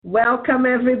Welcome,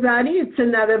 everybody. It's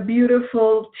another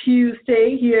beautiful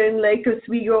Tuesday here in Lake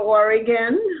Oswego,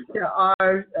 Oregon. There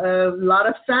are a lot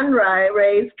of sun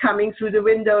rays coming through the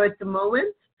window at the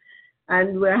moment,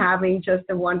 and we're having just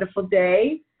a wonderful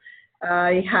day.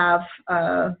 I have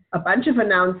a bunch of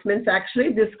announcements,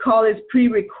 actually. This call is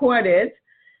pre-recorded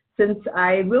since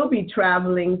I will be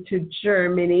traveling to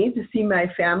Germany to see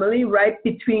my family right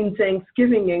between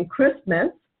Thanksgiving and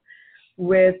Christmas,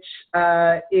 which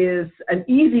is an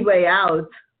easy way out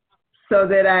so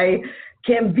that I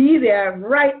can be there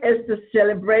right as the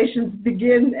celebrations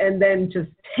begin and then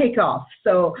just take off.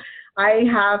 So I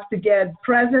have to get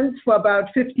presents for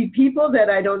about 50 people that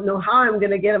I don't know how I'm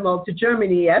going to get them all to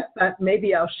Germany yet, but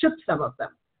maybe I'll ship some of them.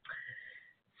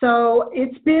 So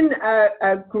it's been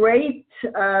a great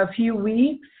few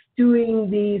weeks doing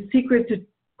the Secret to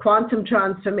Quantum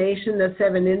Transformation, the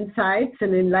 7 Insights,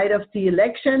 and in light of the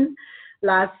election,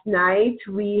 last night,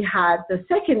 we had the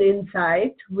second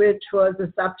insight, which was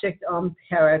the subject on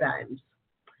paradigms.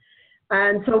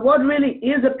 And so what really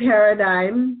is a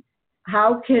paradigm?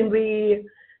 How can we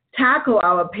tackle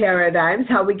our paradigms?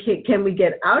 How can we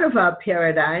get out of our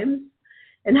paradigms?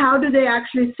 And how do they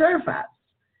actually serve us?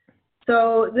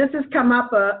 So this has come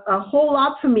up a whole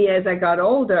lot for me as I got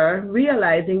older,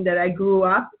 realizing that I grew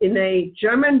up in a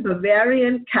German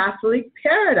Bavarian Catholic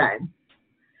paradigm.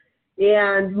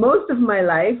 And most of my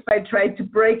life, I tried to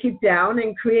break it down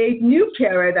and create new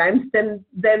paradigms, then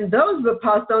those were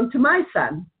passed on to my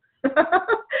son.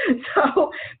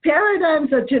 So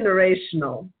paradigms are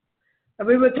generational.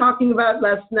 We were talking about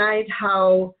last night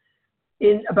how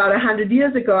in about 100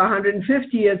 years ago,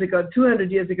 150 years ago,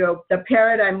 200 years ago, the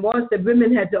paradigm was that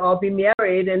women had to all be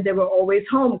married and they were always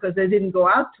home because they didn't go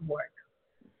out to work.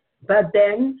 But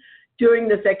then during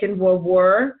the Second World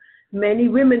War, many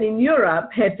women in Europe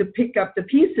had to pick up the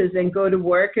pieces and go to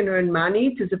work and earn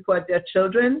money to support their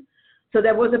children. So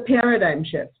there was a paradigm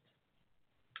shift.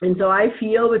 And so I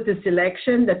feel with this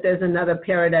election that there's another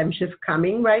paradigm shift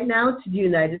coming right now to the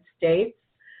United States.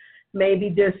 Maybe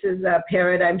this is a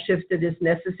paradigm shift that is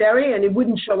necessary, and it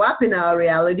wouldn't show up in our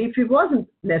reality if it wasn't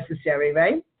necessary,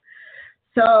 right?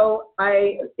 So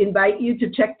I invite you to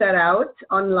check that out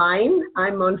online.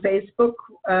 I'm on Facebook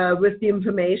with the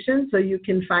information, so you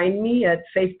can find me at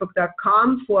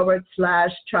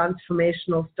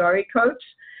facebook.com/transformational story coach.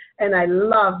 And I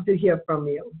love to hear from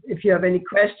you. If you have any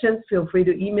questions, feel free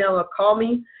to email or call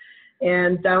me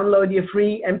and download your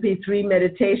free MP3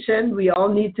 meditation. We all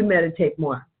need to meditate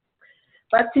more.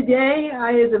 But today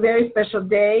is a very special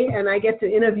day, and I get to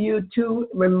interview two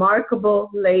remarkable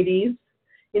ladies.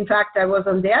 In fact, I was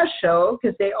on their show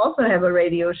because they also have a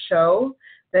radio show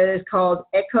that is called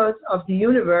Echoes of the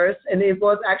Universe, and it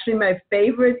was actually my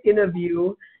favorite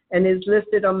interview and is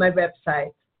listed on my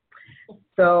website.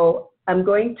 So I'm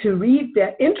going to read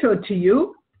their intro to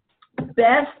you.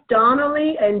 Beth,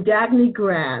 Donnelly, and Dagny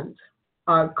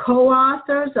are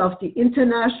co-authors of the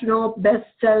international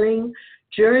best-selling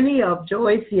Journey of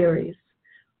Joy series,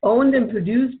 owned and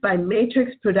produced by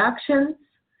Matrix Productions.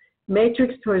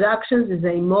 Matrix Productions is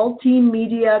a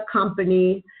multimedia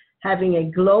company having a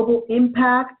global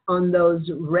impact on those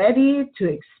ready to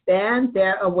expand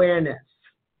their awareness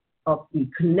of the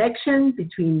connection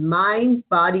between mind,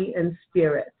 body, and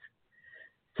spirit.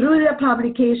 Through their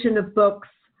publication of books,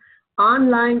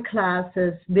 online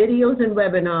classes, videos, and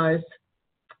webinars,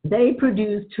 they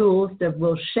produce tools that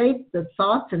will shape the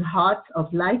thoughts and hearts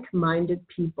of like-minded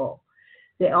people.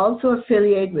 They also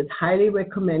affiliate with highly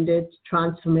recommended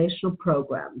transformational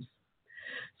programs.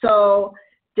 So,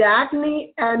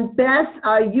 Dagny and Beth,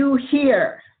 are you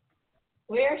here?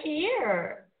 We're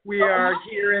here. We are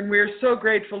here, and we're so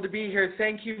grateful to be here.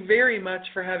 Thank you very much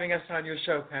for having us on your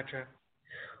show, Petra.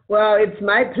 Well, it's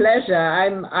my pleasure. I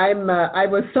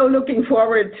was so looking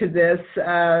forward to this,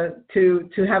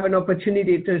 to have an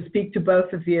opportunity to speak to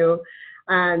both of you,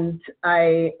 and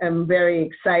I am very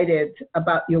excited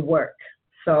about your work.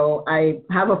 So I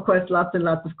have, of course, lots and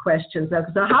lots of questions.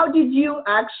 So how did you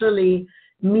actually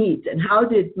meet, and how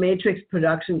did Matrix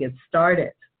Production get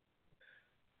started?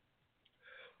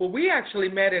 Well, we actually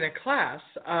met in a class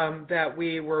that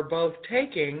we were both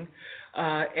taking,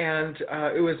 and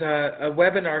it was a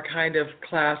webinar kind of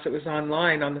class. It was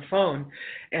online on the phone,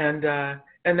 and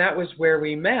that was where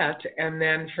we met. And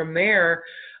then from there,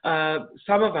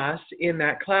 some of us in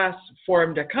that class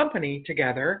formed a company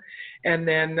together, and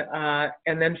then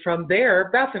from there,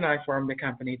 Beth and I formed a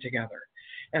company together.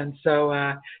 And so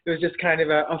it was just kind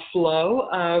of a flow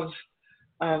of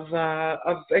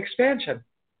expansion.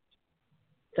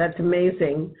 That's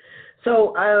amazing.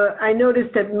 So I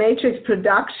noticed that Matrix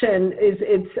Production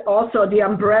it's also the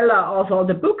umbrella of all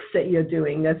the books that you're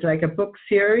doing. There's like a book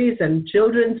series and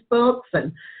children's books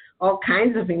and all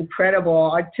kinds of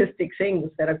incredible artistic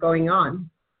things that are going on.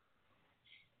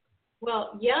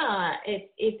 Well, yeah,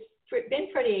 it's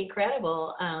been pretty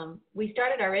incredible. We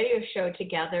started our radio show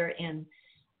together in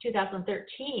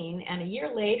 2013, and a year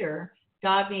later,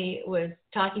 Dagny was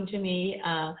talking to me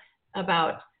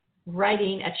about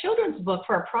writing a children's book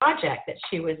for a project that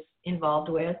she was involved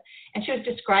with, and she was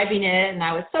describing it, and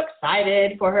I was so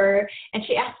excited for her, and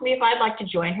she asked me if I'd like to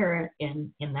join her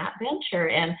in that venture,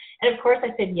 and of course I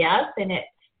said yes, and it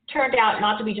turned out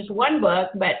not to be just one book,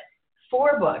 but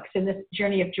 4 books in this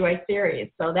Journey of Joy series.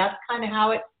 So that's kind of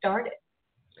how it started.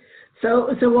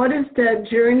 So what is the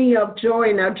Journey of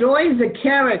Joy? Now, Joy is a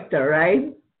character,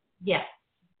 right? Yes,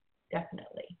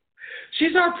 definitely.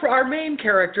 She's our main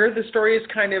character. The story is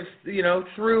kind of,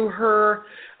 through her,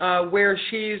 where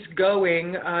she's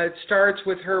going. It starts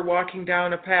with her walking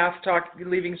down a path,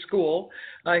 leaving school,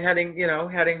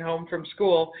 heading home from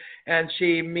school, and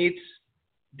she meets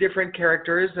different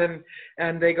characters,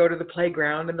 and they go to the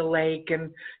playground and the lake and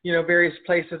various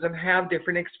places and have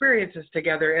different experiences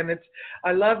together. And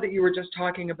I love that you were just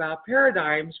talking about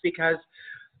paradigms, because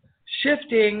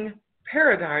shifting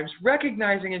paradigms,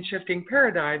 recognizing and shifting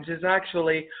paradigms is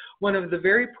actually one of the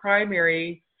very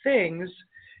primary things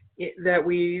that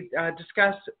we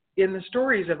discuss in the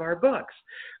stories of our books.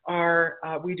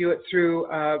 We do it through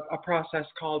a process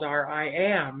called our I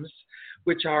ams,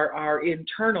 which are our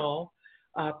internal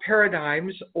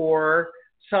paradigms or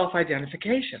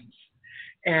self-identifications.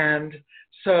 And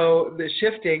so the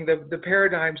shifting, the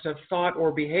paradigms of thought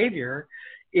or behavior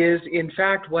is in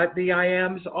fact what the I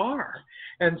ams are.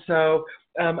 And so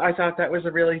I thought that was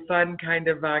a really fun kind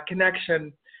of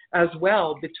connection as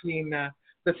well between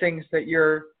the things that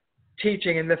you're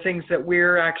teaching and the things that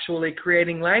we're actually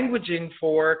creating languaging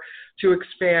for, to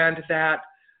expand that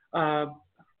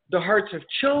the hearts of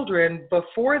children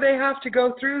before they have to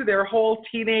go through their whole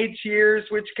teenage years,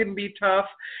 which can be tough,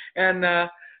 and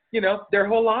their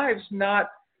whole lives not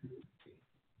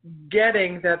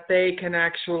getting that they can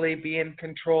actually be in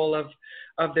control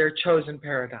of their chosen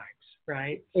paradigms,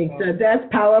 right? So that's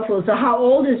powerful. So how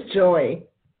old is Joy?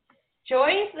 Joy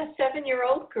is a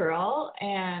 7-year-old girl,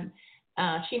 and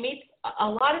she meets a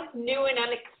lot of new and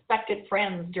unexpected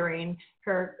friends during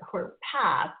her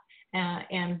path,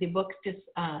 and the books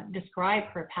describe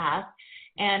her path.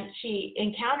 And she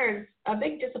encounters a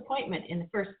big disappointment in the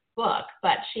first book,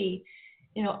 but she,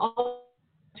 all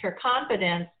her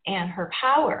confidence and her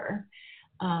power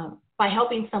by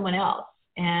helping someone else.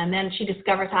 And then she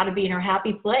discovers how to be in her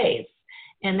happy place.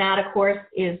 And that, of course,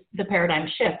 is the paradigm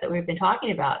shift that we've been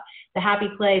talking about. The happy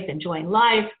place, enjoying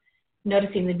life,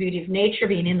 noticing the beauty of nature,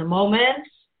 being in the moment,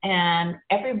 and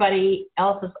everybody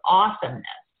else's awesomeness.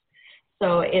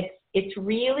 So it's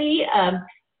really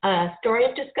a story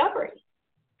of discovery.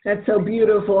 That's so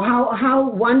beautiful. How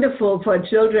wonderful for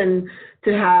children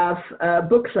to have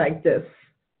books like this,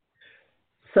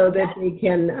 so that they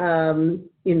can,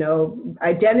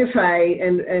 identify.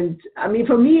 And I mean,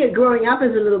 for me, growing up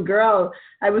as a little girl,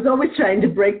 I was always trying to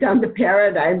break down the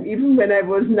paradigm, even when I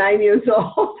was 9 years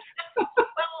old.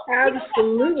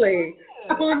 Absolutely.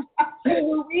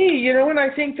 And I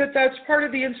think that's part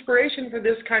of the inspiration for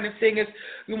this kind of thing. Is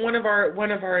one of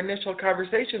our initial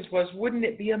conversations was, wouldn't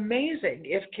it be amazing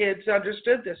if kids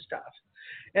understood this stuff?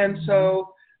 And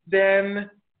so then,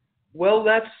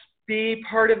 let's be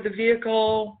part of the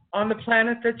vehicle on the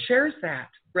planet that shares that,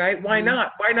 right? Why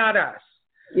not? Why not us?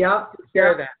 Yeah,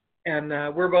 share that.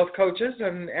 And we're both coaches,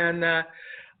 and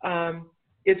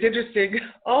it's interesting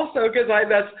also, because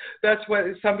that's what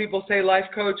some people say, life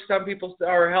coach, some people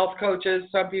are health coaches,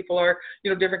 some people are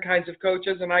different kinds of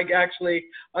coaches, and I actually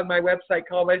on my website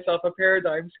call myself a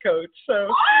paradigms coach. So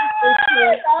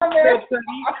there's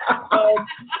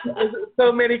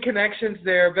so many connections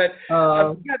there. But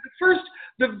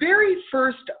the very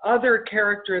first other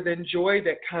character than Joy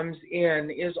that comes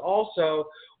in is also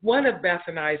one of Beth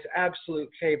and I's absolute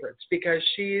favorites, because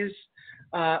she's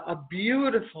a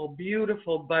beautiful,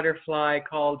 beautiful butterfly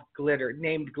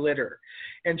named Glitter.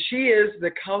 And she is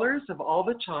the colors of all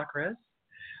the chakras,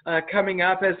 coming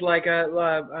up as like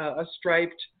a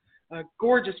striped,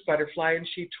 gorgeous butterfly. And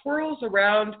she twirls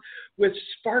around with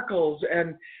sparkles.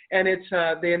 And it's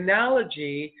the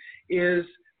analogy is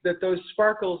that those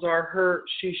sparkles are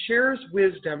she shares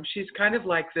wisdom. She's kind of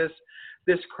like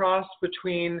this cross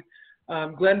between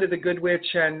Glenda the Good Witch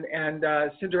and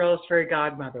Cinderella's fairy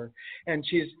godmother, and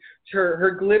she's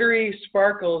her glittery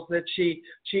sparkles that she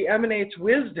emanates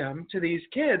wisdom to these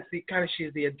kids.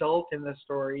 She's the adult in the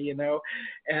story, you know,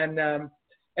 and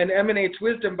emanates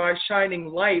wisdom by shining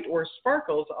light or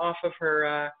sparkles off of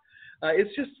her.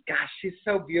 It's just, gosh, she's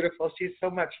so beautiful. She's so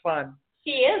much fun.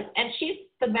 She is, and she's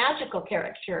the magical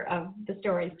character of the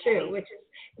stories too,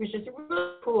 which is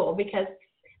really cool because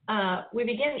we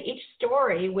begin each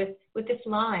story with this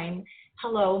line,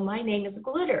 "Hello, my name is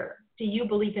Glitter. Do you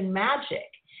believe in magic?"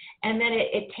 And then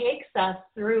it takes us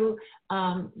through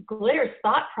Glitter's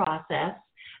thought process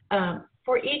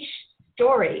for each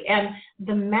story. And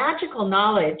the magical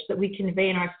knowledge that we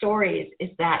convey in our stories is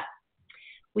that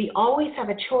we always have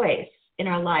a choice in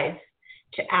our life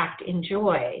to act in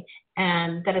joy,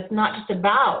 and that it's not just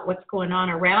about what's going on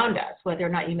around us, whether or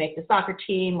not you make the soccer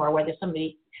team or whether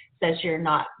somebody says you're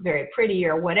not very pretty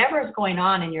or whatever is going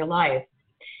on in your life.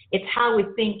 It's how we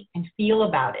think and feel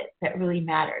about it that really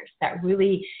matters, that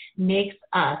really makes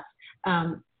us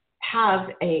have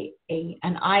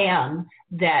an I am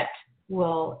that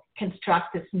will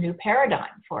construct this new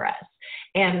paradigm for us.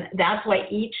 And that's why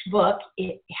each book,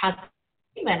 it has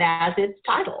it as its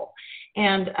title.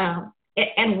 And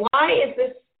why is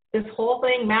this whole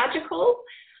thing magical?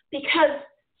 Because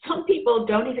some people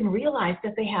don't even realize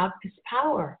that they have this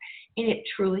power, and it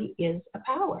truly is a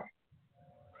power.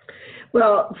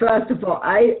 Well, first of all,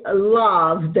 I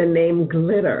love the name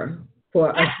Glitter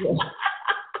for a book.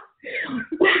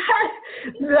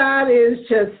 That is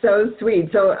just so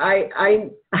sweet. So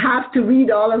I have to read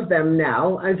all of them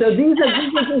now. And so these are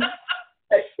just,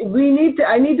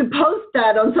 I need to post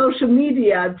that on social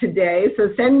media today.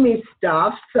 So send me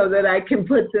stuff so that I can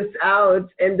put this out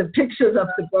and the pictures of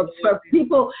the books for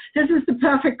people. This is the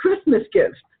perfect Christmas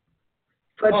gift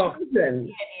for children.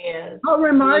 It is. How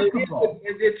remarkable.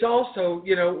 It's also,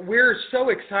 you know, we're so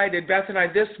excited, Beth and I,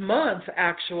 this month,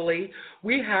 actually,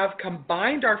 we have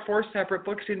combined our 4 separate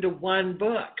books into one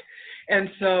book.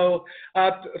 And so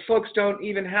folks don't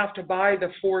even have to buy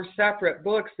the 4 separate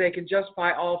books. They can just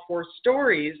buy all 4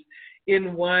 stories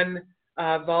in one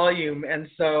volume. And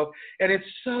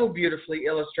it's so beautifully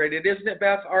illustrated, isn't it,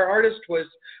 Beth? Our artist was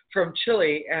from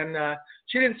Chile, and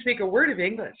she didn't speak a word of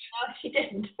English. No, she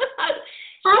didn't.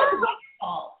 She was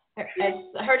wonderful.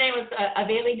 Her name was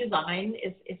Aveli Design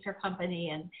is her company.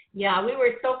 And, yeah, we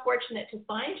were so fortunate to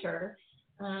find her.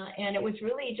 And it was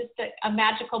really just a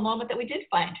magical moment that we did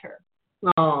find her.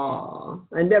 Oh,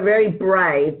 and they're very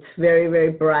bright, very,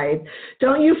 very bright.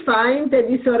 Don't you find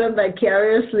that you sort of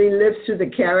vicariously live through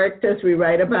the characters we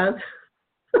write about?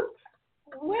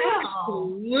 Wow.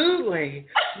 Absolutely.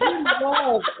 We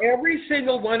love every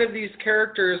single one of these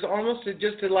characters almost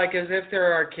just like as if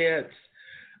they're our kids.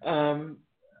 All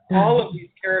of these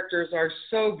characters are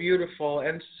so beautiful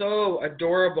and so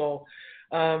adorable.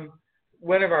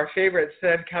 One of our favorites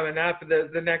then coming up,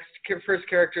 the next first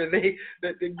character,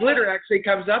 the Glitter actually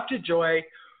comes up to Joy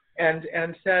and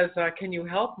says, can you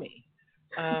help me?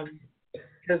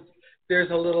 Because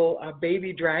there's a little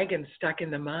baby dragon stuck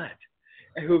in the mud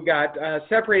who got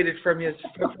separated from his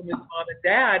mom and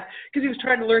dad because he was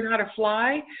trying to learn how to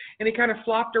fly, and he kind of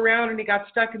flopped around and he got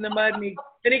stuck in the mud,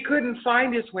 and he couldn't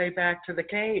find his way back to the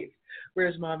cave where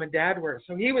his mom and dad were.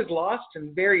 So he was lost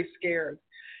and very scared.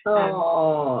 That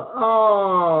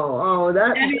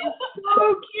and he's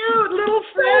so cute. Little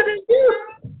Fred is so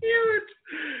cute.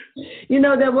 You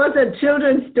know, there was a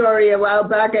children's story a while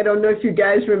back. I don't know if you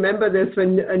guys remember this,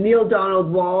 when Neil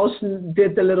Donald Walsh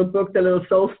did the little book, The Little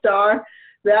Soul Star.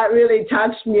 That really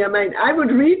touched me. I mean, I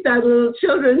would read that little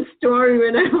children's story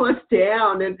when I was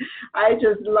down, and I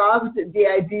just loved the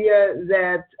idea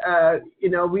that,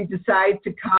 we decide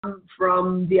to come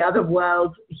from the other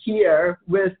world here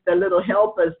with the little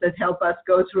helpers that help us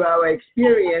go through our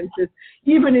experiences,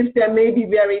 even if they may be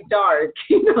very dark,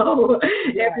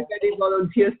 Everybody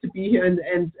volunteers to be here.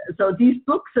 And so these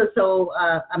books are so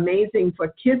amazing for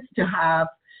kids to have,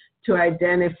 to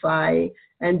identify,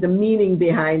 and the meaning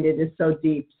behind it is so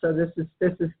deep. So this is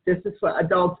for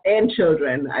adults and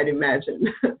children, I'd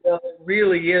imagine. Well, it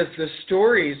really is. The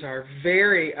stories are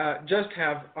very are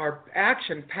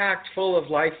action packed, full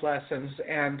of life lessons,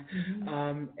 and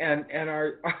aren't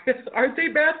they,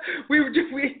 Beth? We read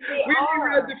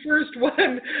the first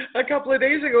one a couple of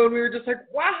days ago, and we were just like,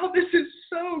 wow, this is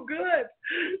so good.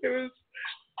 It was.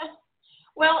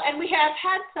 Well, and we have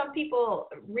had some people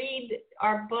read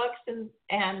our books and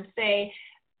say,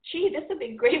 gee, this would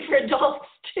be great for adults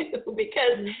too,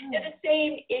 because they're the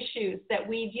same issues that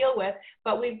we deal with,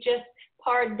 but we've just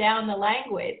pared down the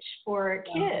language for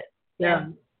kids. Yeah.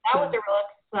 And that was a real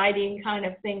exciting kind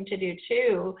of thing to do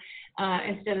too.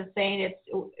 Instead of saying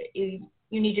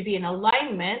you need to be in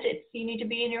alignment, you need to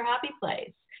be in your happy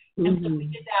place. And so we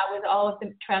did that with all of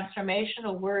the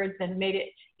transformational words and made it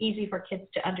easy for kids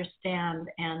to understand.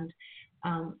 And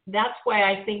that's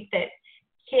why I think that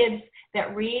kids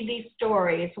that read these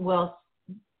stories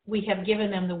we have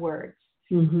given them the words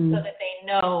so that they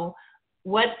know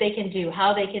what they can do,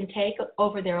 how they can take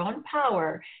over their own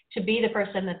power to be the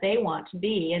person that they want to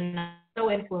be and not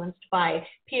so influenced by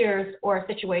peers or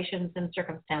situations and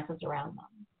circumstances around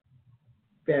them.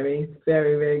 Very,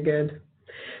 very, very good.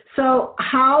 So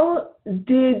how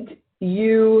did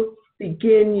you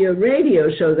begin your radio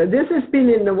show? This has been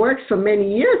in the works for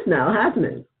many years now, hasn't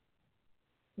it?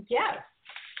 Yes.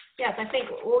 Yes, I think,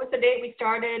 what was the date we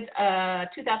started?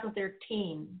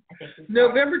 2013, I think.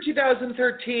 November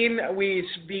 2013,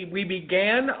 we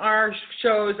began our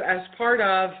shows as part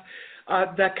of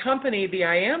the company, the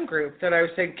I Am group, that I was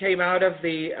saying came out of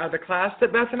the class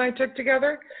that Beth and I took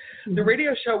together. The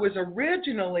radio show was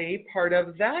originally part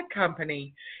of that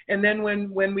company, and then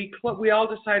when we all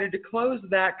decided to close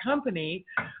that company,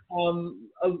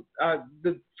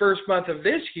 the first month of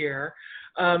this year,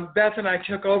 Beth and I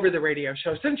took over the radio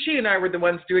show. Since she and I were the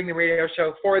ones doing the radio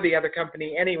show for the other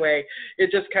company anyway,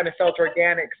 it just kind of felt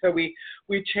organic. So we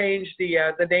changed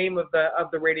the name of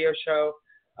the radio show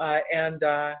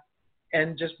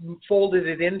and just folded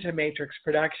it into Matrix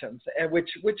Productions,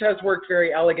 which has worked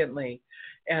very elegantly.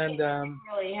 And it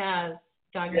really has,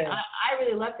 Dagny. Yeah. I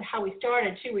really loved how we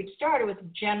started too. We started with a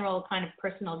general kind of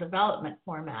personal development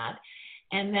format.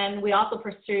 And then we also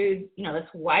pursued, this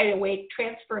wide awake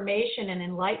transformation and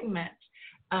enlightenment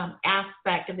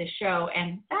aspect of the show.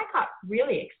 And that got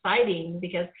really exciting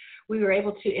because we were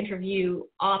able to interview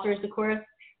authors, of course,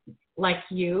 like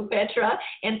you, Petra,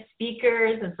 and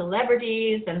speakers and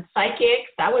celebrities and psychics.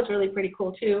 That was really pretty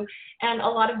cool too. And a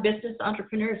lot of business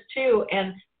entrepreneurs too.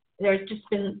 And there's just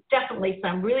been definitely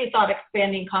some really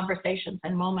thought-expanding conversations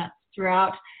and moments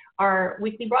throughout our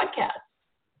weekly broadcast.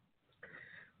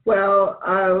 Well,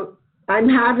 I'm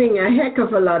having a heck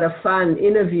of a lot of fun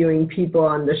interviewing people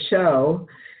on the show.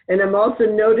 And I'm also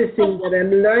noticing that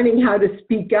I'm learning how to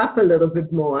speak up a little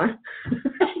bit more.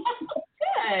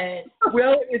 Good.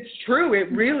 Well, it's true.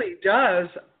 It really does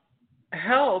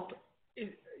help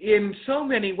in so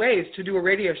many ways to do a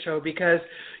radio show because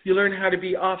you learn how to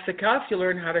be off the cuff. You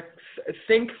learn how to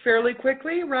think fairly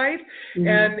quickly, right?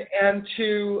 And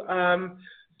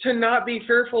to not be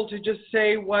fearful to just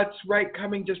say what's right,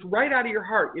 coming just right out of your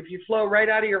heart. If you flow right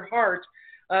out of your heart,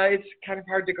 it's kind of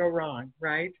hard to go wrong,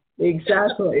 right?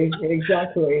 Exactly. Yeah.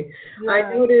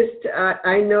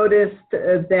 I noticed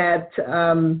that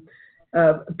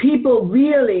people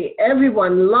really,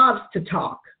 everyone loves to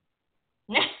talk.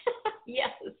 Yes.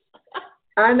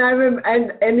 And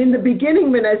and in the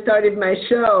beginning when I started my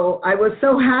show, I was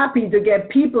so happy to get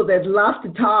people that love to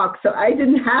talk, so I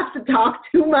didn't have to talk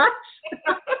too much.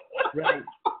 Right.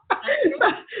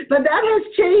 But that has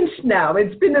changed now.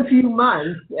 It's been a few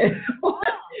months.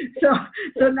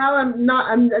 so now I'm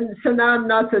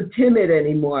not so timid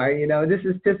anymore. This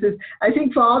is I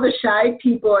think for all the shy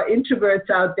people or introverts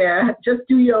out there, just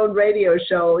do your own radio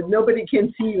show. Nobody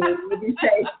can see you. Nobody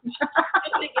say.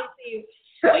 Nobody can see you.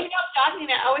 Well, Dagny,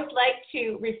 I always like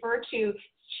to refer to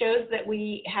shows that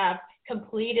we have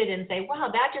completed and say,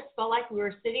 wow, that just felt like we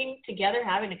were sitting together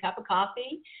having a cup of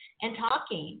coffee and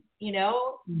talking, back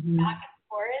and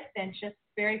forth and just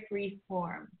very free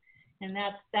form. And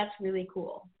that's really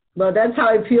cool. Well, that's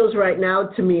how it feels right now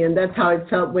to me, and that's how it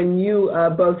felt when you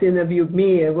both interviewed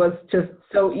me. It was just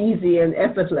so easy and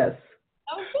effortless.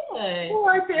 Oh, good. Well,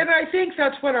 I think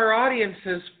that's what our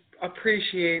audiences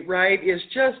appreciate, right, is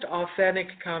just authentic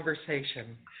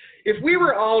conversation. If we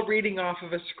were all reading off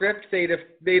of a script,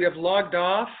 they'd have logged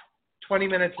off 20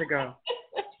 minutes ago.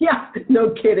 Yeah,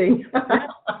 no kidding.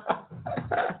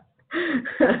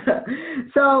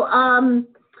 So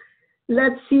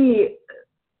let's see.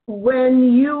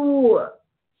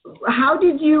 How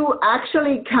did you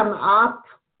actually come up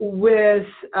with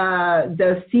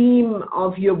the theme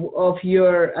of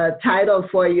your title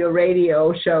for your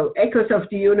radio show, Echoes of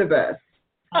the Universe?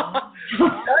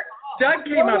 Doug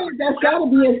came up with There's got to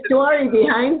be a story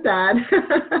behind that.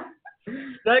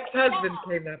 Doug's husband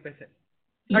came up with it.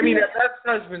 I mean, Beth's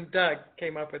husband, Doug,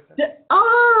 came up with it.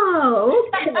 Oh,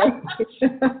 okay.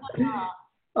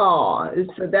 Oh,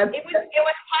 so that's... It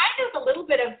was kind of a little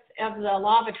bit of the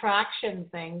law of attraction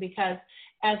thing, because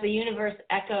as the universe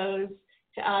echoes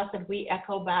to us and we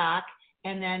echo back,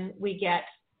 and then we get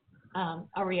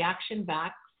a reaction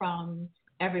back from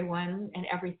everyone and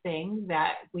everything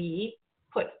that we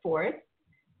put forth.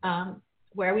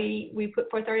 where we put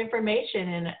forth our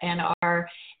information and our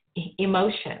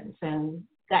emotions and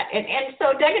that. And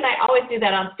so Doug and I always do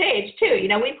that on stage too. You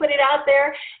know, we put it out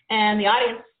there and the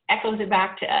audience echoes it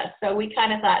back to us. So we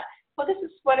kind of thought, well, this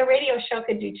is what a radio show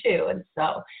could do too. And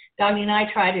so Dagny and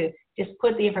I try to just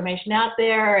put the information out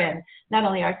there, and not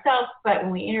only ourselves, but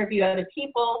when we interview other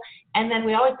people, and then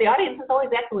the audience is always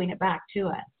echoing it back to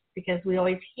us, because we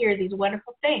always hear these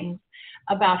wonderful things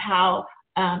about how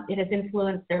it has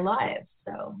influenced their lives.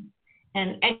 So,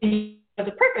 and as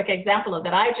a perfect example of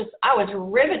that, I was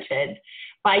riveted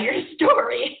by your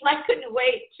story. I couldn't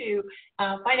wait to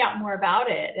find out more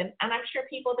about it. And I'm sure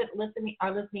people that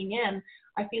are listening in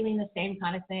are feeling the same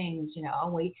kind of things. You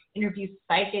know, we interview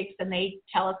psychics and they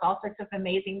tell us all sorts of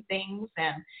amazing things.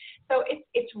 And so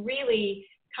it's really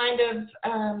kind of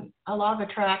a law of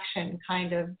attraction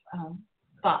kind of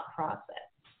thought process.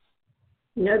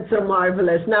 That's so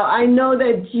marvelous. Now, I know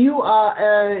that you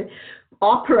are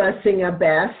opera singer,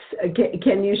 Beth.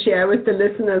 Can you share with the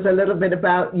listeners a little bit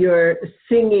about your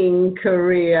singing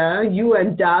career? You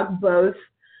and Doug both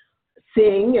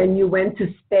sing, and you went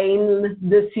to Spain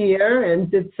this year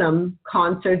and did some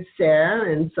concerts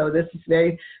there. And so this is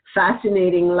very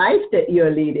fascinating life that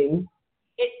you're leading.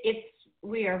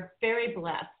 We are very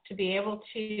blessed to be able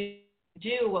to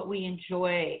do what we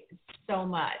enjoy so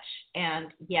much.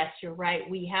 And yes, you're right.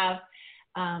 We have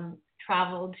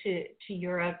traveled to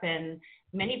Europe and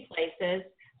many places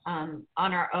on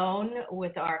our own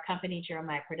with our company,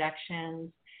 Jeremiah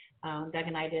Productions. Doug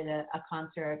and I did a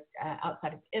concert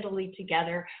outside of Italy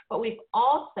together, but we've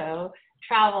also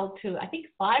traveled to, I think,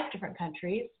 5 different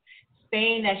countries.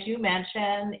 Spain, as you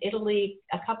mentioned, Italy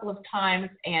a couple of times,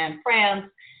 and France,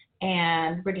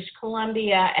 and British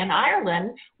Columbia, and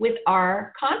Ireland with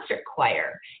our concert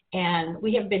choir. And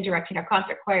we have been directing our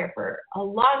concert choir for a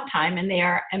long time, and they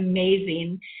are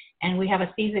amazing. And we have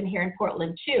a season here in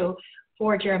Portland, too,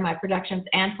 for Jeremiah Productions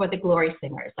and for the Glory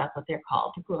Singers. That's what they're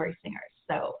called, the Glory Singers.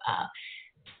 So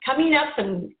coming up,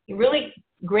 some really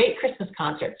great Christmas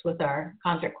concerts with our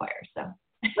concert choir. So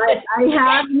I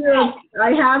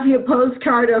have your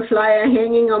postcard or flyer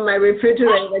hanging on my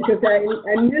refrigerator, because I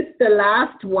missed the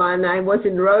last one. I was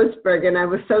in Roseburg and I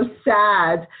was so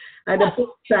sad at a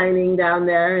book signing down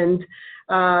there, and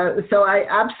so I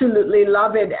absolutely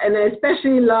love it. And I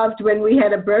especially loved when we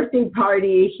had a birthday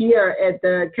party here at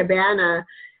the Cabana,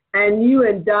 and you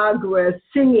and Doug were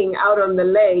singing out on the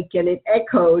lake, and it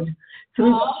echoed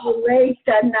through the lake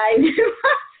that night. It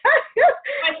was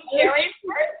Jerry's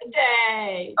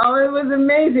birthday. Oh, it was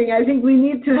amazing. I think we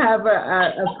need to have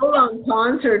a full-on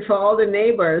concert for all the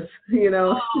neighbors, you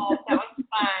know. Oh, that was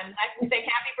fun. I can say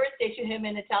happy birthday to him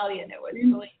in Italian. It was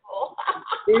really cool.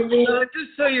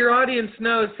 Just so your audience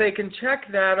knows, they can check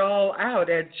that all out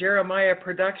at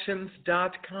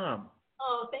jeremiahproductions.com.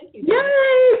 Oh, thank you.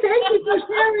 Yay! Thank you for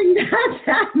sharing that,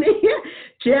 Dagny.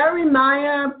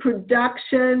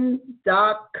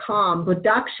 jeremiahproductions.com.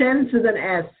 Productions with an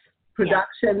S.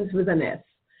 Productions with an S.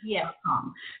 Yes.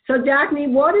 So, Dagny,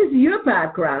 what is your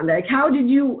background? Like, how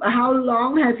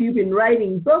long have you been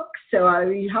writing books? So,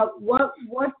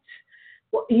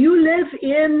 you live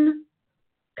in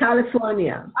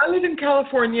California? I live in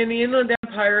California in the Inland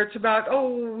Empire. It's about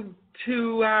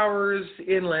 2 hours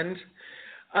inland.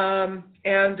 I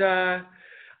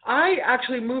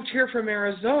actually moved here from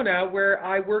Arizona, where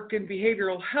I worked in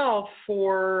behavioral health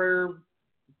for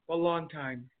a long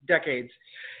time, decades.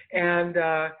 And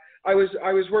I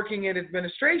was working in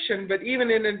administration, but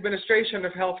even in administration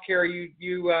of healthcare,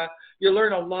 you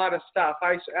learn a lot of stuff.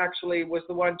 I actually was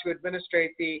the one to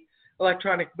administrate the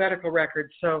electronic medical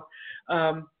records. So,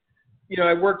 I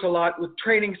worked a lot with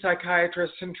training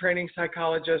psychiatrists and training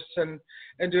psychologists and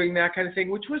doing that kind of thing,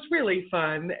 which was really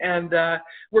fun. And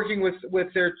working with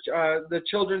the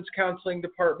children's counseling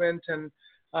department and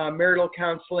marital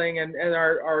counseling and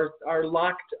our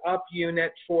locked up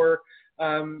unit for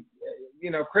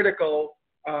critical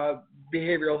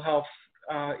behavioral health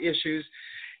issues.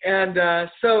 And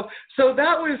so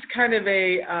that was kind of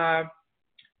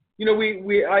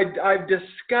I've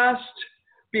discussed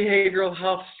behavioral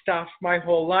health stuff my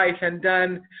whole life and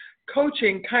done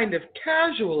coaching kind of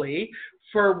casually.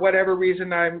 For whatever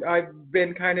reason, I've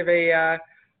been kind of a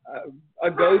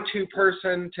go-to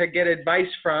person to get advice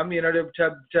from, to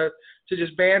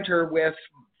just banter with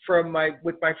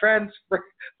my friends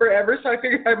forever. So I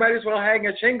figured I might as well hang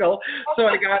a shingle. So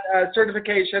I got a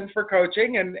certification for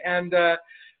coaching and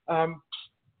am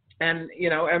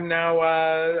now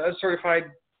a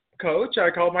certified coach. I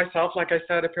call myself, like I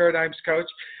said, a paradigms coach.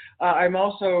 I'm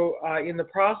also in the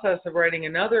process of writing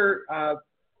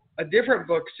a different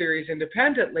book series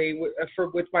independently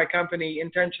with my company,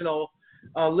 Intentional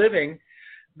Living,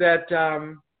 that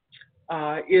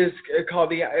is called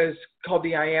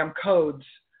the I Am Codes.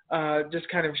 Just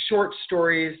kind of short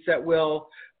stories that will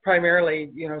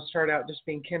primarily, start out just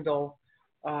being Kindle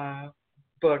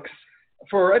books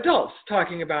for adults,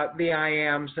 talking about the I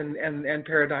Ams and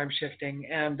paradigm shifting.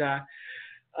 And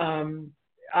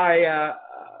I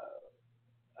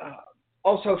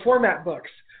also format books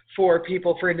for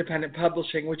people for independent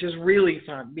publishing, which is really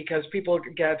fun because people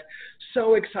get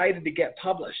so excited to get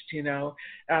published,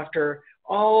 after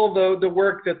all the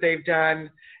work that they've done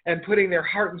and putting their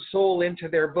heart and soul into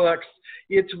their books.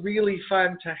 It's really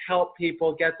fun to help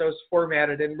people get those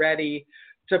formatted and ready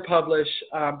to publish,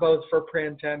 both for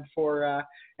print and for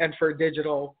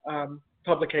digital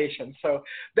publication. So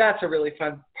that's a really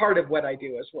fun part of what I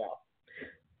do as well.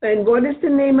 And what is the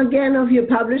name again of your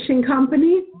publishing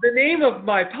company? The name of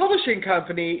my publishing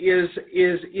company is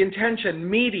Intention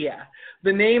Media.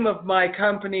 The name of my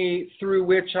company through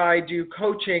which I do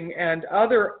coaching and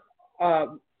other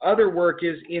work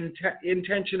is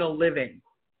Intentional Living.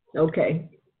 Okay.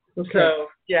 So,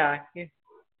 yeah.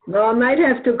 Well, I might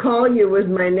have to call you with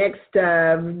my next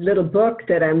little book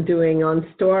that I'm doing on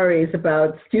stories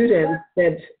about students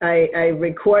that I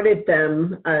recorded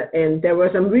them, and there were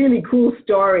some really cool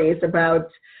stories about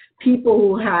people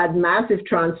who had massive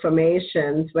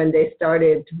transformations when they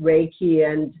started Reiki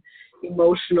and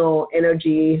emotional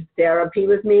energy therapy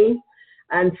with me.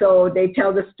 And so they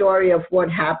tell the story of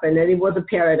what happened, and it was a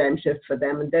paradigm shift for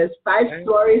them. And there's 5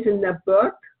 stories in that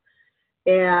book.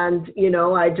 And,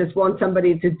 I just want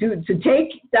somebody to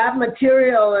take that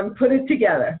material and put it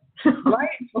together. Right.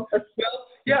 Well,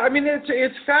 yeah, I mean,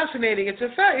 it's fascinating.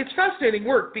 It's fascinating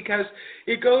work because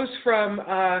it goes from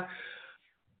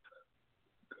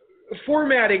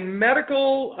formatting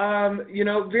medical,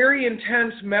 very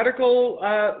intense medical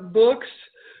books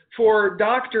for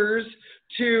doctors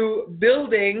to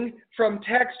building from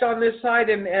text on this side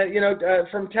and,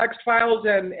 from text files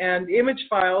and image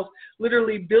files,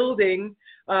 literally building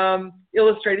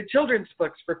illustrated children's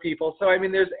books for people. So, I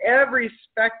mean, there's every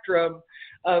spectrum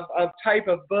of type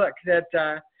of book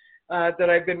that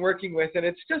I've been working with, and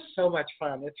it's just so much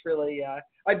fun. It's really,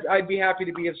 I'd be happy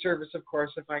to be of service, of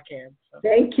course, if I can. So.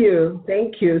 Thank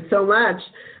you so much.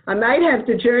 I might have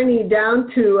to journey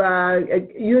down to,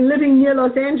 you're living near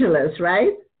Los Angeles,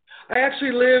 right? I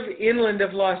actually live inland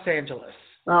of Los Angeles.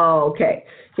 Oh, okay.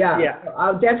 Yeah.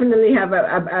 I'll definitely have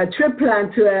a trip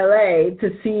planned to LA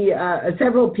to see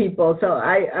several people. So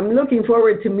I'm looking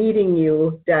forward to meeting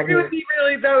you, Dagny.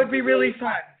 That would be really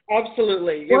fun.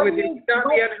 Absolutely. It would not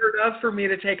be unheard of for me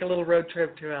to take a little road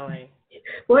trip to LA.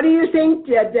 What do you think,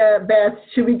 Beth?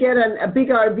 Should we get a big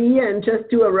RV and just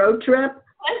do a road trip?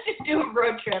 Let's just do a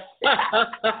road trip.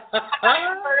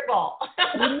 Convertible.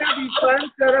 Wouldn't that be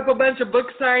fun? Set up a bunch of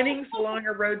book signings along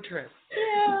a road trip.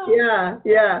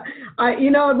 Yeah.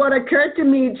 What occurred to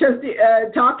me just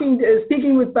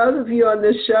speaking with both of you on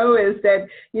this show is that,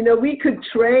 we could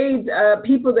trade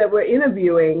people that we're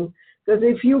interviewing. Because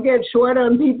if you get short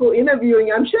on people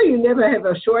interviewing, I'm sure you never have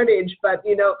a shortage, but,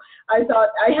 I thought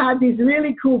I had these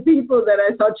really cool people that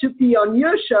I thought should be on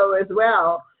your show as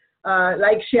well.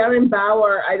 Like Sharon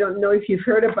Bauer, I don't know if you've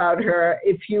heard about her.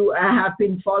 If you have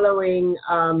been following,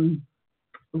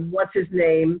 what's his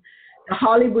name? The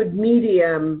Hollywood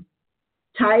medium,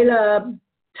 Tyler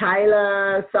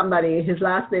somebody, his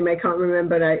last name I can't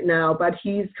remember right now, but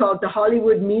he's called the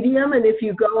Hollywood medium. And if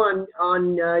you go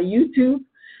on YouTube,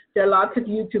 there are lots of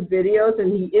YouTube videos,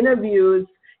 and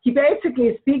he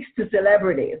basically speaks to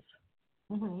celebrities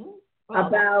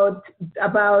about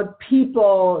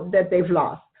people that they've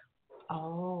lost.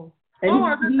 Oh.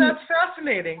 That's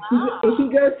fascinating. He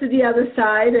goes to the other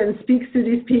side and speaks to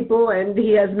these people, and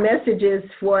he has messages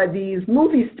for these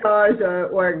movie stars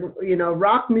or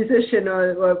rock musician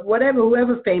or whatever,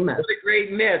 whoever famous. It's a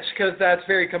great niche because that's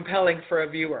very compelling for a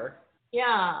viewer.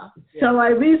 Yeah. So I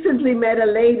recently met a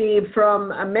lady from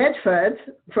Medford,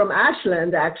 from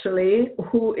Ashland actually,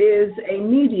 who is a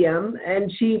medium, and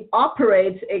she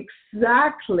operates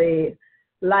exactly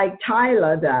like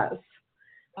Tyler does.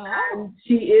 And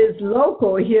she is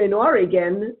local here in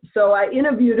Oregon, so I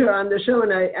interviewed her on the show,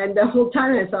 and the whole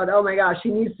time I thought, oh my gosh, she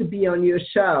needs to be on your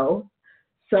show.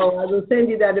 So I will send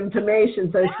you that information.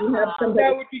 So if you have somebody,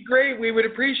 that would be great. We would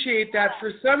appreciate that.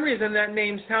 For some reason, that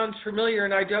name sounds familiar,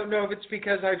 and I don't know if it's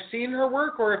because I've seen her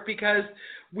work or if because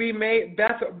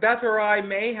Beth or I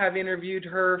may have interviewed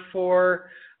her for.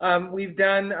 We've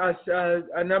done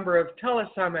a number of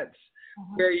telesummits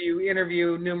where you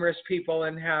interview numerous people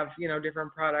and have,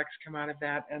 different products come out of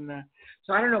that. And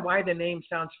so I don't know why the name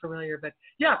sounds familiar, but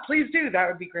yeah, please do. That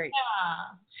would be great.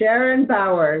 Yeah. Sharon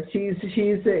Bauer. She's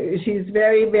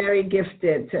very, very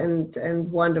gifted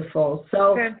and wonderful.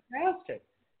 So fantastic.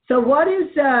 So what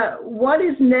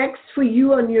is next for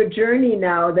you on your journey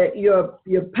now that you're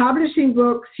publishing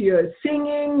books, you're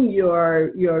singing,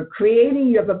 you're creating,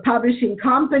 you have a publishing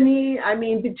company? I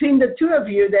mean, between the two of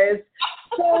you, there's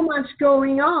so much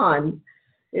going on.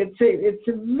 It's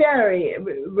very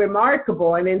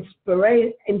remarkable and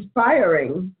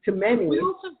inspiring to many.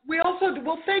 We also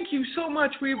well, thank you so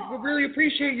much. We really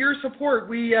appreciate your support.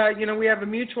 We we have a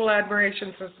mutual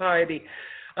admiration society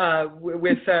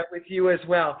with you as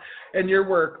well and your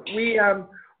work. We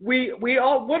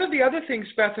all, one of the other things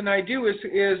Beth and I do is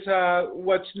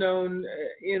what's known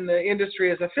in the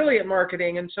industry as affiliate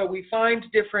marketing, and so we find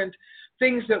different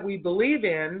things that we believe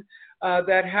in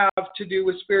that have to do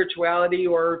with spirituality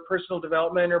or personal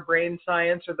development or brain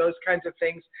science or those kinds of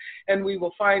things, and we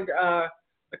will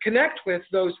connect with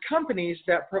those companies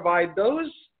that provide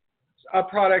those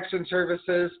products and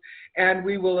services, and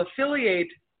we will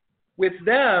affiliate with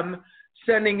them,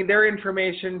 sending their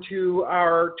information to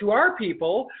our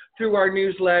people through our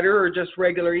newsletter or just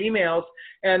regular emails,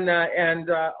 and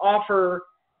offer,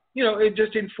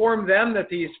 just inform them that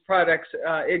these products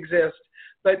exist.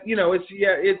 But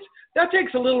that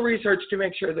takes a little research to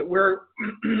make sure that we're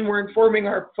informing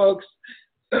our folks,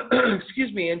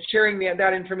 excuse me, and sharing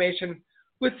that information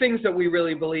with things that we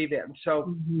really believe in.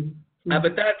 So,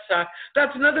 but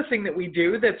that's another thing that we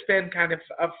do that's been kind of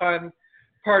a fun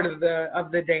part of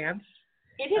the dance.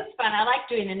 It is fun. I like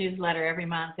doing the newsletter every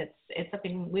month. It's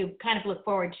something we kind of look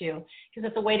forward to because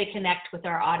it's a way to connect with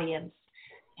our audience.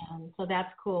 So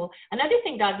that's cool. Another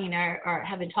thing Dagny and I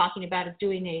have been talking about is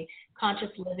doing a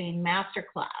conscious living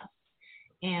masterclass.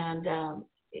 And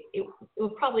it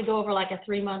will probably go over like a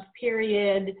 3-month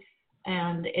period,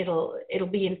 and it'll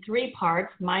be in 3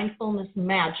 parts: mindfulness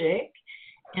magic,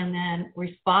 and then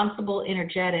responsible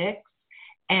energetics,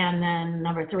 and then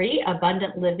number 3,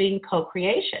 abundant living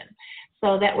co-creation.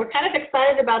 So that we're kind of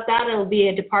excited about that. It'll be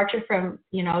a departure from,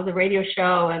 the radio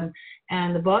show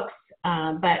and the books,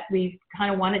 but we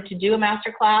kind of wanted to do a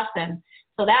master class, and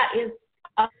so that is.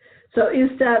 So is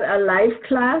that a live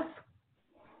class?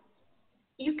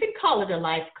 You could call it a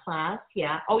live class,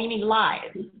 yeah. Oh, you mean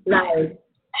live? Live.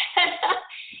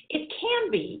 It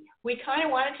can be. We kind of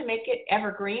wanted to make it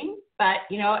evergreen, but,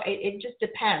 it just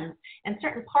depends. And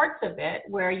certain parts of it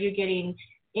where you're getting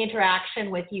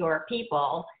interaction with your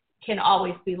people can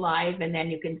always be live, and then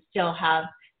you can still have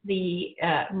the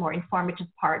more informative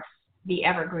parts be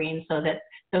evergreen, so that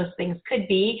those things could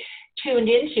be tuned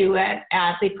into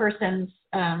at the person's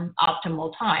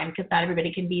optimal time, because not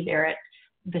everybody can be there at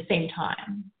the same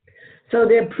time. So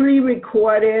they're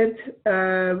pre-recorded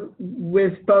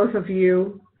with both of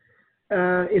you.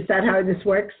 Is that how this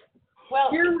works? Well,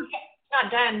 it's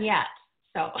not done yet.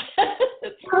 So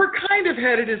we're kind of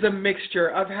headed as a mixture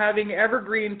of having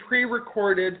evergreen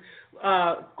pre-recorded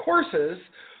courses,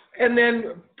 and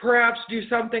then perhaps do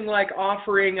something like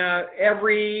offering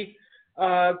every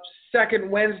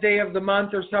second Wednesday of the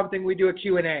month or something, we do a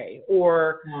Q&A,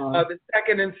 or the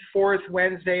second and fourth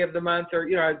Wednesday of the month, or,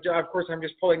 of course I'm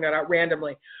just pulling that out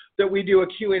randomly, that we do a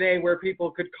Q&A where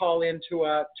people could call into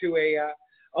a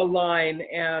line,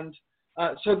 and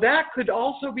so that could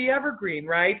also be evergreen,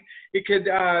 right? It could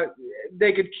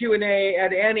they could Q&A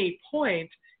at any point,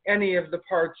 any of the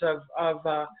parts of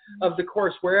the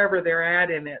course, wherever they're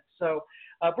at in it. So,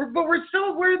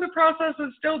 we're in the process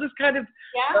of still just kind of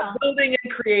building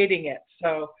and creating it.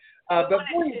 So, but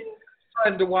it's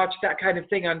fun to watch that kind of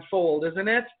thing unfold, isn't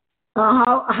it?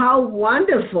 How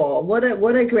wonderful! What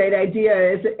a great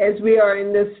idea! As we are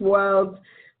in this world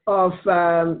of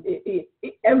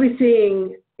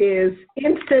everything is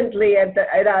instantly at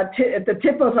the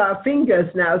tip of our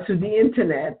fingers now through the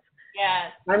internet.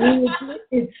 Yes. I mean,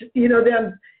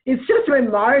 it's just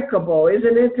remarkable,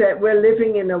 isn't it, that we're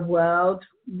living in a world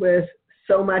with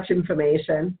so much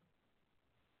information.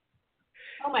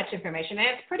 So much information, and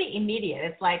it's pretty immediate.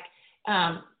 It's like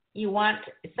you want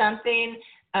something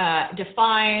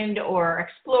defined or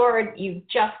explored, you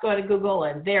just go to Google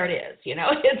and there it is.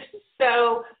 It's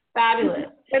so fabulous.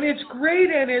 And it's great,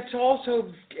 and it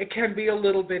can be a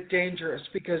little bit dangerous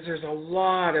because there's a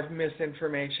lot of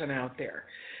misinformation out there.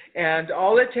 And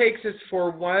all it takes is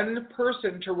for one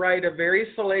person to write a very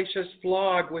salacious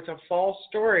blog with a false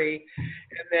story,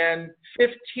 and then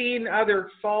 15 other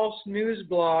false news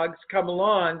blogs come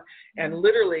along and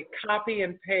literally copy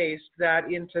and paste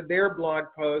that into their blog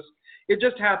post. It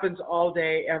just happens all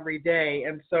day, every day.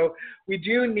 And so we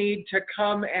do need to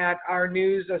come at our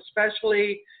news,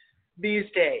 especially these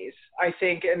days, I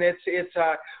think, and it's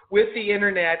with the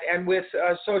internet and with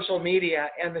social media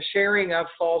and the sharing of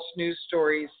false news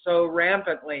stories so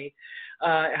rampantly,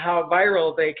 how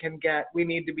viral they can get. We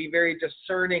need to be very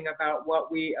discerning about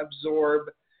what we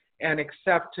absorb and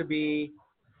accept to be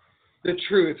the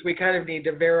truth. We kind of need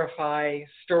to verify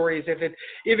stories. If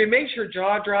it makes your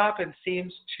jaw drop and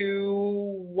seems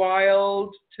too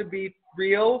wild to be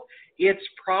real, it's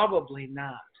probably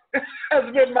not.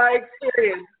 Has been my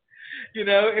experience. You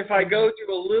know, if I go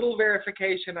through a little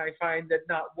verification, I find that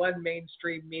not one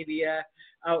mainstream media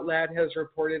outlet has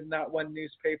reported, not one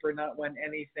newspaper, not one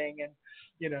anything. And,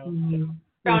 you know.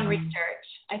 Your own research.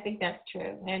 I think that's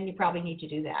true. And you probably need to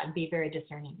do that and be very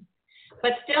discerning.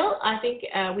 But still, I think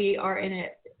we are in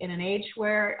an age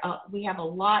where we have a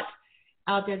lot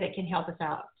out there that can help us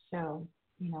out. So,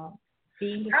 you know,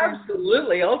 being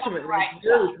absolutely, ultimately, it's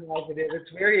really positive.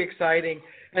 It's very exciting,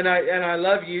 and I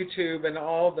love YouTube and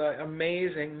all the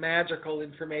amazing, magical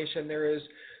information there is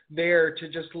there to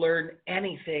just learn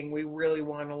anything we really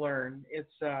want to learn.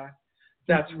 It's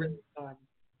that's really fun.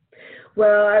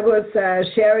 Well, I was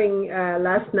sharing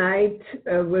last night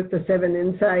with the 7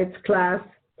 Insights class.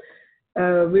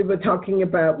 We were talking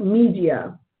about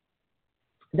media,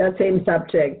 that same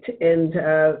subject, and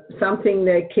something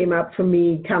that came up for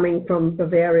me coming from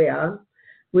Bavaria,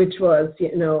 which was,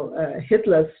 you know,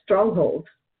 Hitler's stronghold.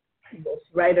 It was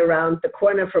right around the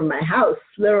corner from my house,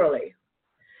 literally.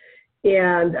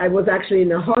 And I was actually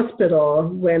in a hospital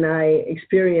when I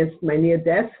experienced my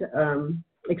near-death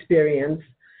experience.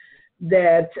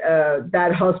 That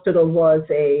hospital was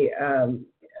a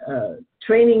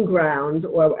training ground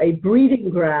or a breeding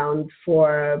ground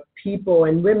for people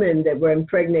and women that were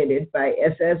impregnated by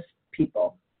SS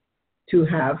people to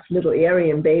have little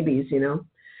Aryan babies, you know.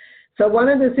 So one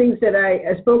of the things that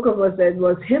I spoke of was that it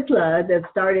was Hitler that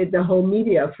started the whole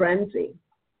media frenzy,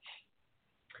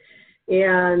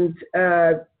 and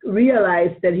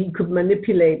realized that he could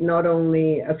manipulate not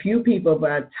only a few people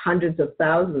but hundreds of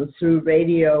thousands through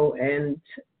radio. And,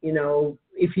 you know,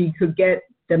 if he could get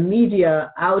the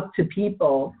media out to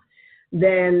people,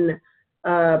 then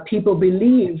people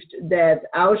believed that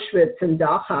Auschwitz and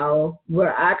Dachau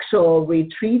were actual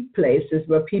retreat places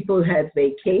where people had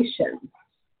vacations.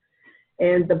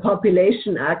 And the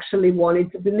population actually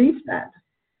wanted to believe that,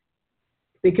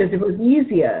 because it was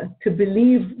easier to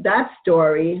believe that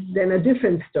story than a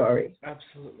different story.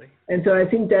 Absolutely. And so I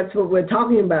think that's what we're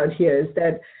talking about here, is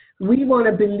that we want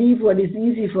to believe what is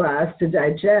easy for us to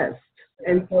digest.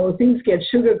 And so things get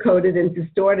sugar-coated and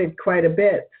distorted quite a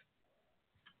bit.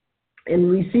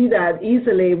 And we see that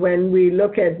easily when we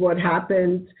look at what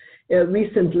happened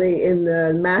recently in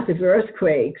the massive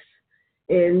earthquakes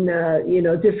in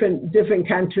different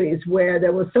countries, where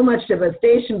there was so much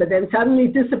devastation, but then suddenly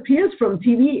disappears from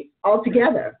TV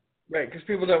altogether. Right, because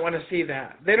people don't want to see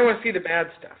that. They don't want to see the bad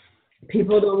stuff.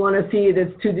 People don't want to see it.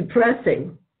 It's too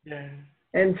depressing. Yeah.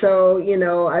 And so, you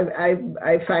know,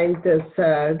 I find this,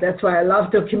 that's why I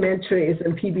love documentaries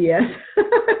and PBS.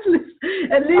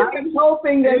 At least I'm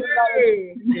hoping that.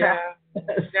 Yeah.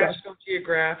 National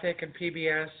Geographic and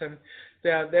PBS, and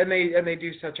they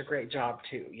do such a great job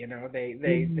too. You know, they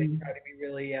try to be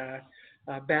really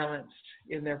balanced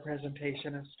in their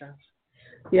presentation of stuff.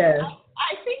 Yes.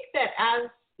 I think that as,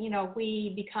 you know,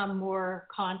 we become more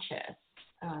conscious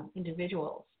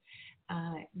individuals,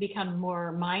 become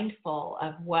more mindful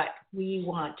of what we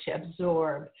want to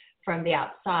absorb from the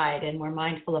outside, and we're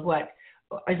mindful of what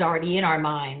is already in our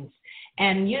minds,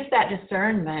 and use that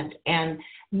discernment and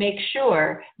make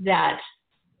sure that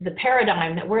the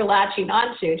paradigm that we're latching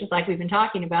onto, just like we've been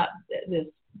talking about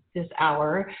this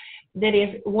hour, that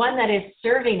is one that is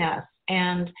serving us.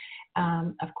 And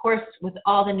of course, with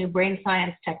all the new brain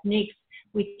science techniques,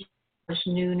 we establish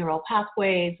new neural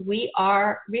pathways. We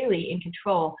are really in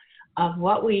control of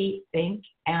what we think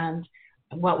and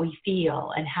what we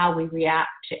feel and how we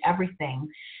react to everything.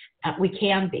 We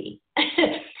can be,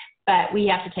 but we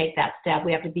have to take that step.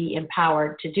 We have to be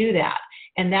empowered to do that.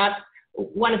 And that's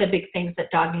one of the big things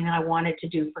that Dagny and I wanted to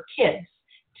do for kids,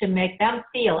 to make them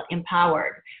feel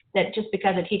empowered, that just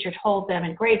because a teacher told them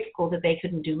in grade school that they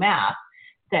couldn't do math,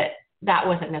 that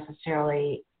wasn't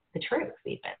necessarily the truth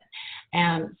even.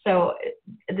 And so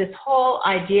this whole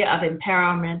idea of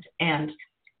empowerment and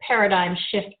paradigm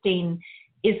shifting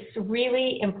is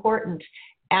really important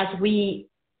as we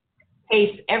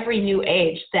face every new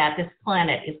age that this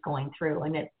planet is going through.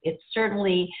 And it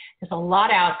certainly, there's a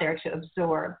lot out there to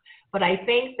absorb. But I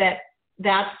think that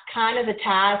that's kind of the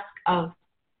task of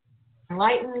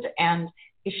Enlightened, and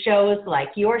the shows like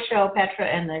your show, Petra,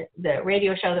 and the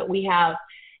radio show that we have,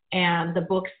 and the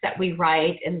books that we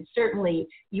write, and certainly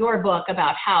your book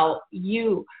about how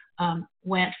you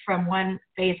went from one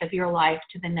phase of your life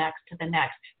to the next,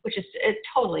 which is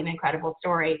totally an incredible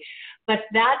story. But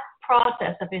that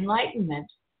process of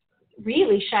enlightenment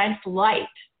really shines light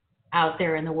out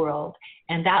there in the world,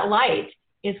 and that light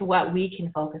is what we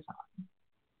can focus on.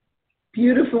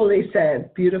 Beautifully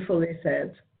said, beautifully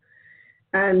said.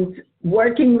 And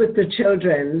working with the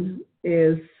children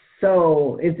is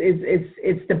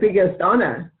it's the biggest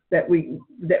honor that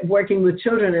working with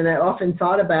children. And I often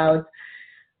thought about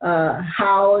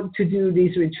how to do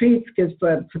these retreats, because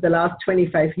for the last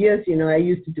 25 years, I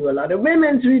used to do a lot of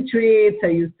women's retreats. I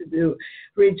used to do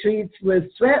retreats with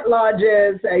sweat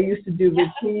lodges. I used to do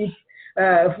retreats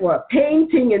for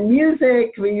painting and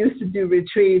music. We used to do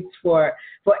retreats for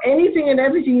anything and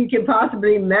everything you can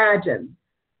possibly imagine.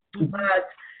 But,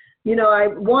 I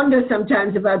wonder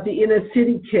sometimes about the inner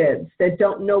city kids that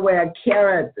don't know where a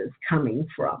carrot is coming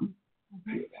from.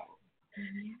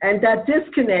 And that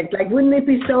disconnect, like, wouldn't it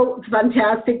be so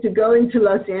fantastic to go into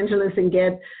Los Angeles and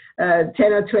get 10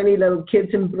 or 20 little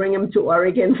kids and bring them to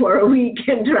Oregon for a week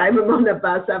and drive them on a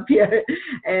bus up here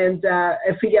and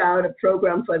figure out a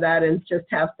program for that and just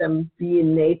have them be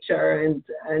in nature.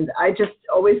 And I just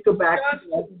always go back to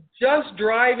that. Just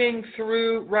driving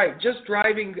through, just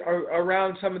driving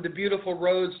around some of the beautiful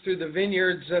roads through the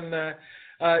vineyards and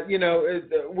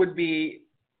it would be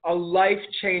a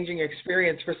life-changing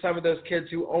experience for some of those kids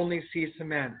who only see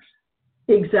cement.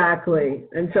 Exactly.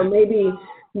 And so maybe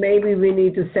we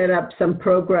need to set up some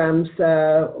programs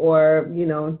or,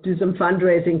 do some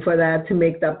fundraising for that to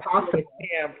make that possible.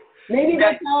 Yeah. Maybe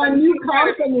that's our new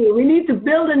company. We need to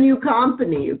build a new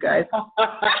company, you guys.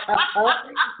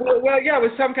 Well, yeah,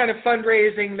 with some kind of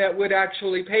fundraising that would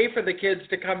actually pay for the kids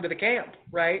to come to the camp,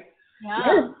 right?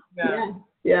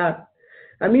 Yeah.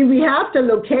 I mean, we have the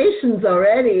locations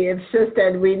already. It's just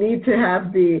that we need to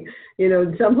have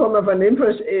some form of an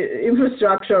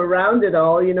infrastructure around it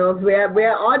all.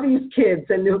 Where are these kids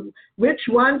and which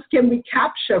ones can we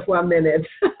capture for a minute?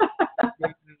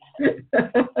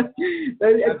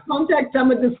 Contact some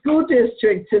of the school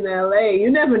districts in LA. You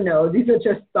never know. These are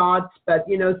just thoughts, but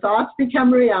thoughts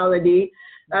become reality.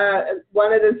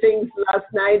 One of the things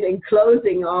last night in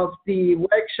closing of the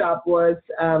workshop was,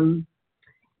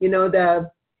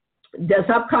 the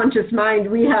subconscious mind.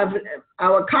 We have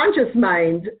our conscious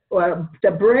mind, or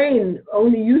the brain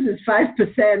only uses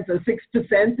 5% or 6%.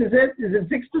 Is it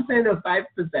 6% or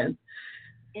 5%?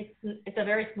 It's a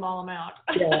very small amount.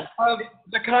 Yeah.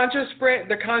 The conscious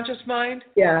mind?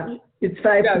 Yeah, it's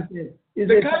 5%. Yeah.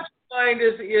 The conscious mind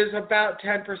is about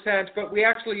 10%, but we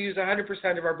actually use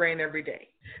 100% of our brain every day.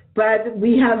 But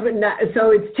we have,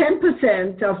 so it's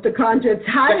 10% of the conscious,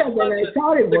 higher than I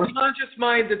thought it was. The conscious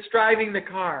mind that's driving the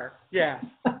car, yeah.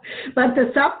 But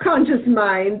the subconscious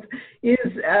mind is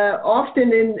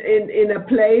often in a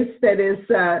place that is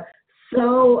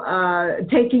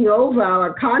taking over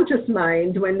our conscious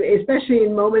mind, especially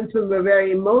in moments when we're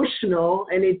very emotional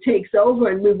and it takes over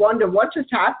and we wonder, what just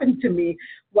happened to me?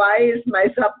 Why is my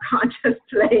subconscious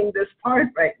playing this part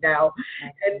right now?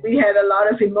 And we had a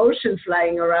lot of emotion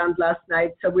flying around last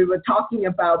night. So we were talking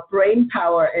about brain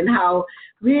power and how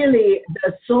really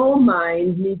the soul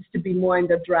mind needs to be more in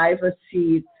the driver's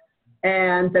seat.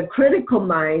 And the critical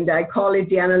mind, I call it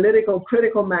the analytical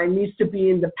critical mind, needs to be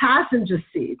in the passenger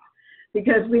seat,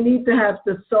 because we need to have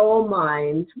the soul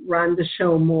mind run the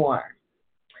show more.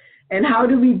 And how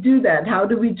do we do that? How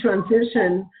do we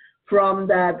transition from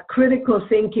that critical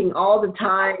thinking all the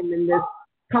time and this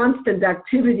constant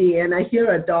activity? And I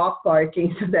hear a dog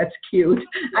barking, so that's cute.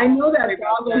 I know that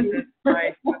dog.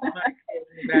 Right.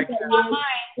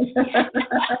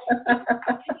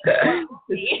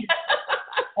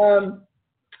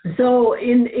 So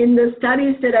in the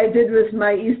studies that I did with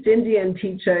my East Indian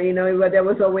teacher, where there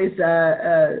was always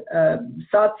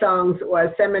satsangs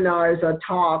or seminars or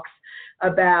talks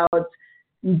about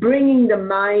bringing the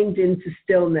mind into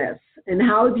stillness. And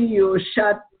how do you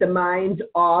shut the mind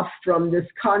off from this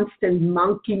constant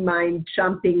monkey mind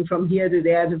jumping from here to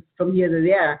there, from here to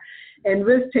there? And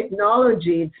with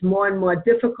technology, it's more and more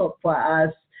difficult for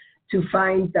us to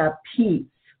find that peace.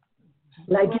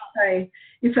 Like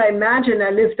if I imagine I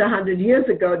lived 100 years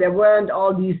ago, there weren't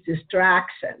all these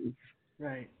distractions.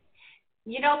 Right.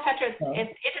 Petra,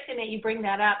 it's interesting that you bring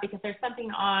that up because there's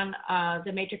something on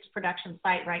the Matrix production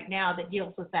site right now that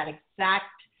deals with that exact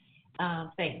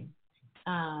thing,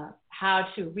 how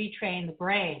to retrain the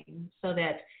brain so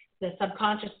that the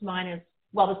subconscious mind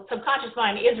the subconscious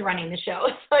mind is running the show.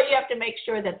 So you have to make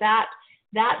sure that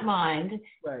mind,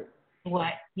 right,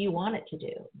 what you want it to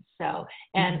do. So,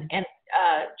 and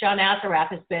John Assaraf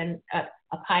has been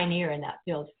a pioneer in that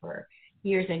field for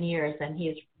years and years, and he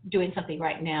is doing something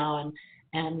right now.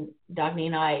 And Dagny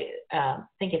and I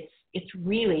think it's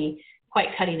really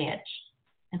quite cutting edge.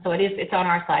 And so it's on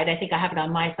our side. I think I have it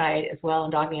on my side as well,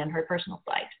 and Dagny on her personal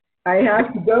side. I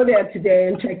have to go there today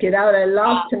and check it out. I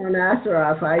love John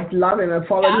Assaraf. I love him. I've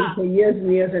followed him for years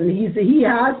and years, and he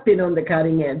has been on the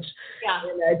cutting edge. Yeah.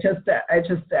 And I just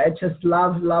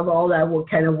love all that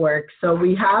kind of work. So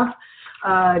we have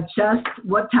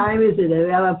what time is it?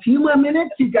 We have a few more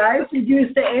minutes. You guys, did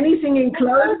you say anything in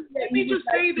close? Let me just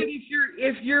say that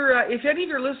if any of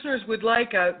your listeners would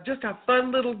like just a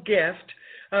fun little gift,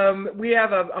 we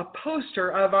have a poster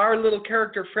of our little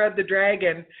character Fred the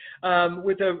Dragon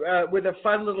with a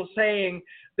fun little saying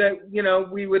that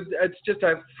it's just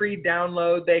a free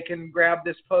download. They can grab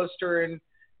this poster and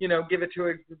give it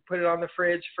put it on the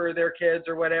fridge for their kids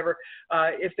or whatever.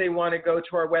 If they want to go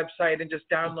to our website and just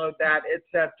download that,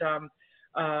 it's at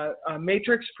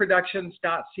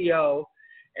matrixproductions.co,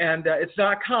 and it's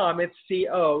not .com, it's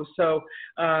 .co. So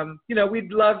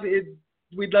we'd love to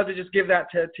just give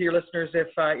that to your listeners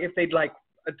if they'd like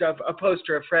a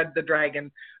poster of Fred the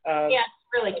Dragon. It's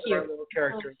really cute. Little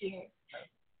character. Really cute.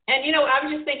 And I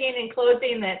was just thinking in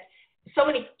closing that so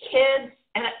many kids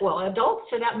and adults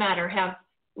for that matter have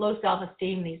low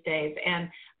self-esteem these days. And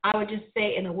I would just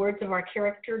say, in the words of our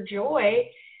character Joy,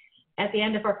 at the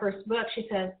end of our first book, she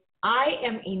says, "I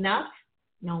am enough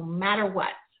no matter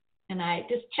what." And I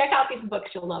just check out these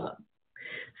books; you'll love them.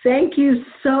 Thank you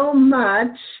so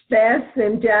much, Beth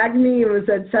and Dagny. It was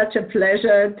such a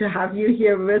pleasure to have you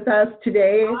here with us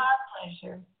today. My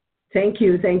pleasure. Thank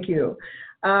you.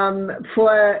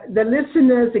 For the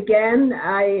listeners, again,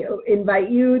 I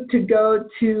invite you to go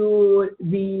to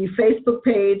the Facebook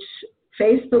page,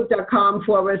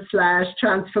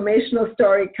 facebook.com/transformational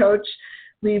story coach.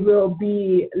 We will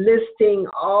be listing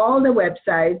all the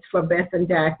websites for Beth and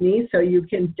Dagny, so you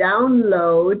can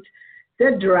download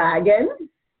the Dragon.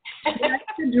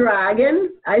 The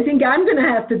Dragon. I think I'm going to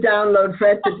have to download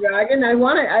Fred the Dragon. I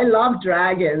love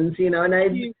dragons, and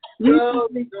He's so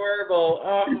adorable.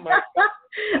 Oh my God.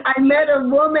 I met a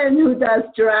woman who does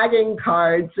dragon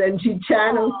cards, and she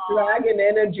channels dragon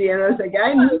energy, and I was like,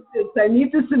 I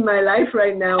need this in my life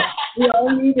right now. We all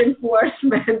need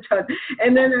enforcement.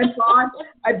 And then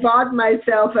I bought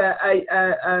myself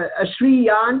a Sri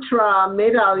Yantra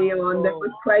medallion that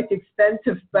was quite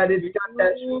expensive, but it's got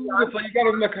that. You got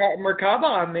a Merkaba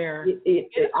on there.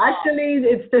 Actually,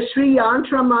 it's the Sri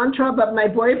Yantra mantra, but my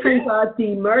boyfriend got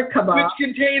the Merkaba, which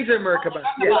contains a Merkaba.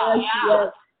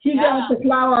 Yes. He got the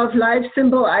flower of life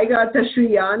symbol. I got the Sri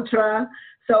Yantra.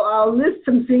 So I'll list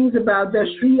some things about the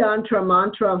Sri Yantra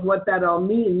mantra of what that all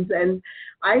means. And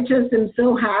I just am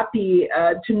so happy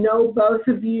to know both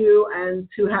of you and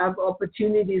to have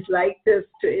opportunities like this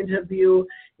to interview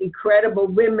incredible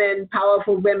women,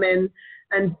 powerful women,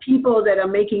 and people that are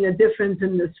making a difference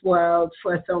in this world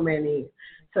for so many.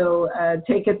 So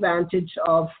take advantage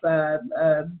of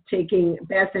taking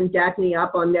Beth and Dagny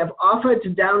up on their offer to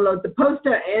download the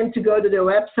poster and to go to their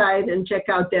website and check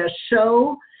out their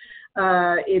show.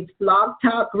 It's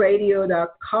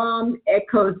blogtalkradio.com,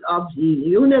 Echoes of the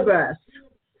Universe.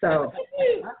 So,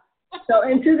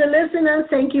 and to the listeners,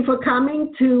 thank you for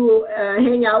coming to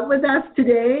hang out with us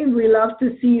today. We love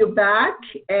to see you back,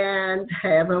 and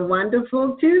have a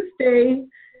wonderful Tuesday.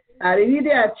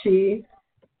 Arrivederci.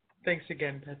 Thanks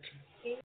again, Petra.